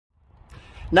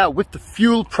Now, with the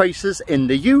fuel prices in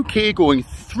the UK going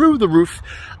through the roof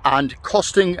and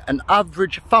costing an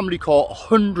average family car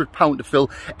 £100 to fill,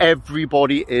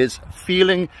 everybody is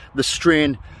feeling the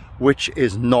strain, which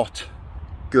is not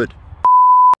good.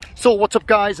 So what's up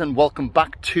guys, and welcome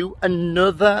back to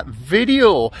another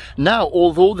video. Now,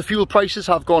 although the fuel prices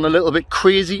have gone a little bit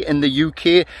crazy in the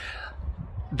UK,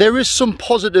 there is some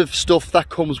positive stuff that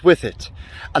comes with it.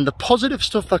 And the positive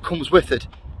stuff that comes with it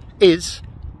is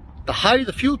the higher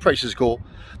the fuel prices go,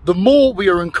 the more we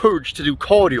are encouraged to do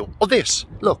cardio. Or this,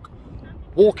 look,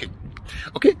 walking.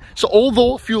 Okay, so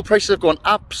although fuel prices have gone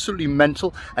absolutely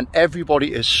mental and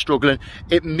everybody is struggling,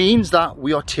 it means that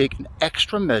we are taking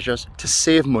extra measures to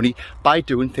save money by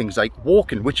doing things like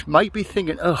walking, which might be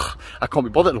thinking, ugh, I can't be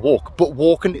bothered to walk. But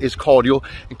walking is cardio,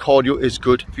 and cardio is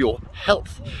good for your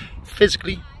health,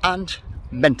 physically and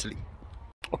mentally.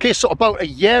 Okay, so about a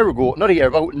year ago, not a year,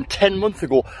 about 10 months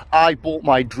ago, I bought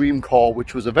my dream car,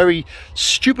 which was a very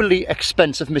stupidly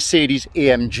expensive Mercedes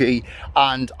AMG,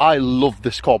 and I love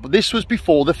this car. But this was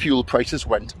before the fuel prices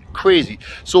went crazy.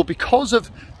 So because of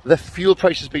the fuel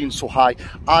prices being so high,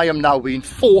 I am now being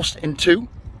forced into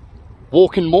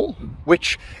walking more,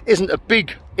 which isn't a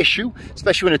big issue,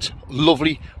 especially when it's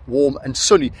lovely, warm and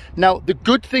sunny. Now, the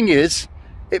good thing is,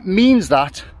 it means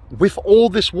that with all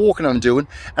this walking I'm doing,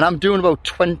 and I'm doing about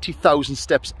 20,000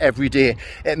 steps every day,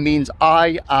 it means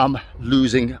I am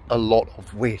losing a lot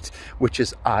of weight, which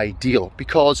is ideal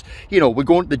because, you know, we're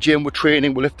going to the gym, we're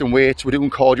training, we're lifting weights, we're doing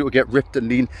cardio to get ripped and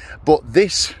lean. But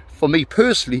this, for me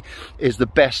personally, is the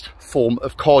best form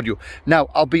of cardio. Now,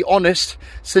 I'll be honest,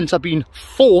 since I've been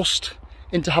forced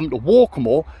into having to walk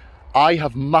more, I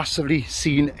have massively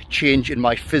seen a change in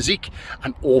my physique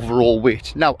and overall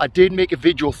weight. Now, I did make a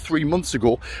video 3 months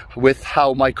ago with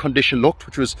how my condition looked,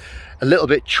 which was a little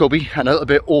bit chubby and a little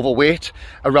bit overweight,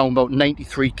 around about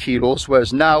 93 kilos,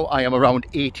 whereas now I am around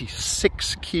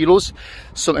 86 kilos,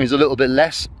 sometimes a little bit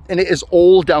less, and it is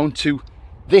all down to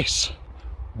this,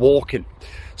 walking.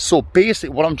 So basically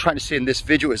what I'm trying to say in this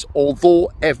video is,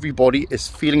 although everybody is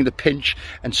feeling the pinch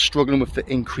and struggling with the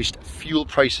increased fuel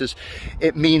prices,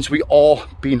 it means we are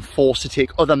being forced to take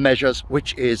other measures,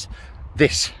 which is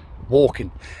this,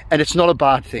 walking. And it's not a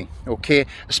bad thing, okay?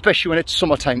 Especially when it's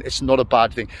summertime, it's not a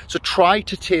bad thing. So try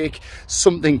to take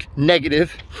something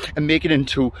negative and make it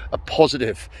into a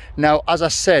positive. Now, as I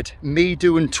said, me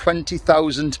doing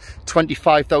 20,000,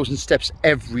 25,000 steps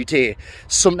every day,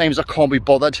 sometimes I can't be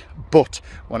bothered, but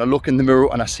when I look in the mirror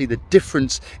and I see the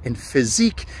difference in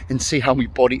physique and see how my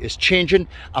body is changing,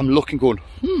 I'm looking going,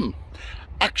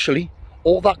 actually,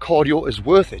 all that cardio is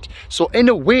worth it. So in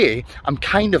a way, I'm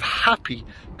kind of happy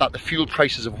that the fuel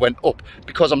prices have went up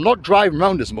because I'm not driving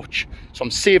around as much, so I'm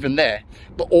saving there,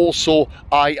 but also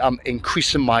I am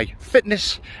increasing my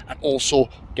fitness and also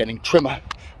getting trimmer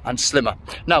and slimmer.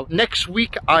 Now, next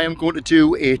week I am going to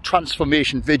do a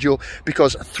transformation video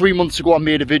because 3 months ago I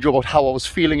made a video about how I was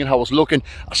feeling and how I was looking.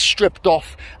 I stripped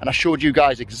off and I showed you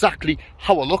guys exactly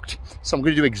how I looked. So I'm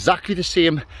going to do exactly the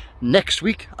same next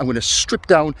week. I'm going to strip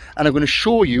down and I'm going to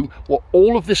show you what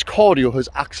all of this cardio has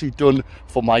actually done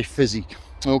for my physique.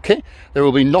 Okay, there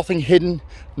will be nothing hidden,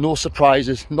 no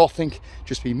surprises, nothing,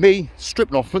 just be me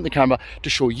stripping off front of the camera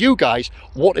to show you guys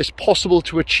what is possible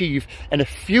to achieve in a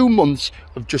few months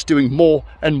of just doing more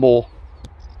and more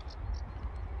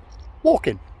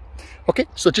walking. Okay,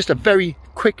 so just a very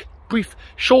quick, brief,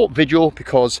 short video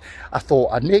because I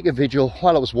thought I'd make a video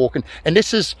while I was walking. And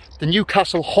this is the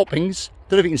Newcastle Hoppings.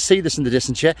 Don't know if you can see this in the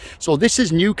distance here. So this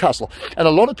is Newcastle, and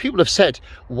a lot of people have said,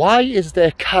 why is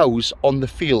there cows on the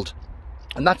field?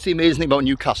 And that's the amazing thing about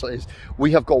Newcastle is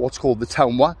we have got what's called the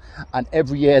Townwa, and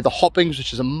every year the Hoppings,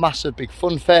 which is a massive big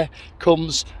fun fair,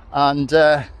 comes, and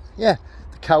yeah,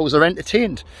 the cows are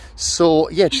entertained. So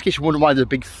yeah, just in case you're wondering why there's a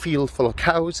big field full of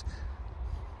cows,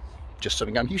 just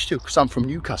something I'm used to because I'm from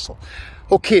Newcastle.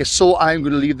 Okay, so I'm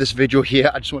going to leave this video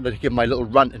here. I just wanted to give my little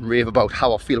rant and rave about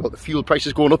how I feel about the fuel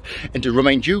prices going up, and to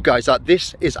remind you guys that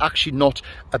this is actually not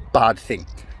a bad thing.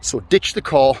 So ditch the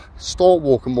car, start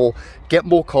walking more, get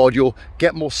more cardio,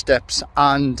 get more steps,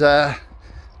 and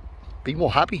be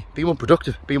more happy, be more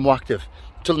productive, be more active.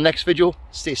 Until the next video,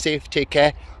 stay safe, take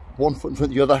care, one foot in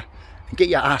front of the other, and get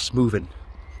your ass moving.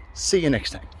 See you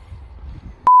next time.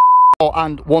 Oh,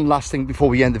 and one last thing before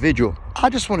we end the video,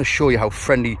 I just want to show you how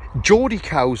friendly Geordie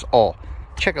cows are.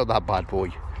 Check out that bad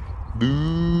boy.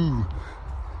 Boo.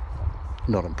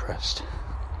 Not impressed.